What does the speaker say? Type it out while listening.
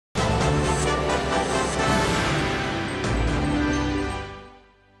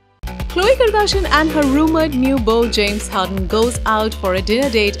Kardashian and her rumored new beau Harden goes out for a dinner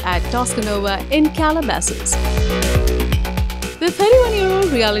date at Toscanova in Calabasas. The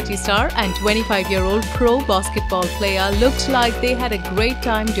 31-year-old reality star and 25-year-old pro basketball player looked like they had a great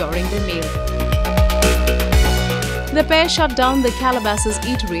time during the meal. The pair shut down the Calabasas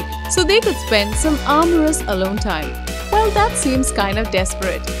eatery so they could spend some amorous alone time. Well, that seems kind of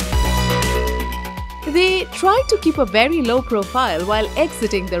desperate. They tried to keep a very low profile while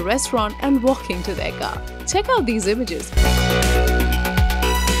exiting the restaurant and walking to their car. Check out these images.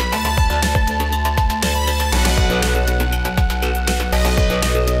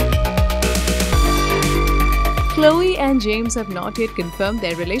 Khloe and James have not yet confirmed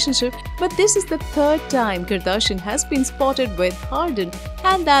their relationship, but this is the third time Kardashian has been spotted with Harden,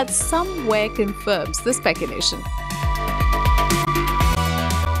 and that somewhere confirms the speculation.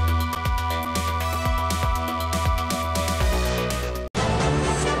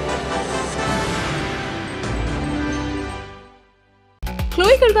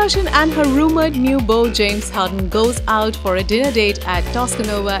 Khloe Kardashian and her rumored new beau Harden goes out for a dinner date at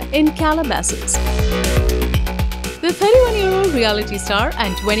Toscanova in Calabasas. The 31-year-old reality star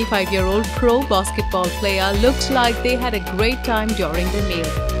and 25-year-old pro basketball player looked like they had a great time during the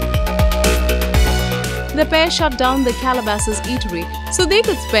meal. The pair shut down the Calabasas eatery so they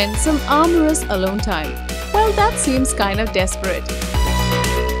could spend some amorous alone time. Well, that seems kind of desperate.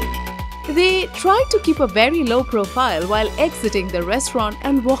 They tried to keep a very low profile while exiting the restaurant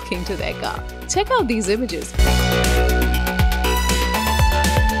and walking to their car. Check out these images.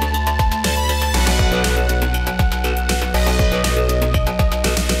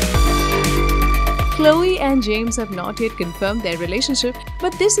 Khloe and James have not yet confirmed their relationship,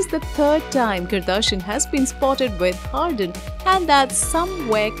 but this is the third time Kardashian has been spotted with Harden, and that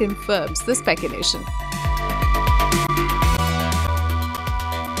somewhere confirms the speculation.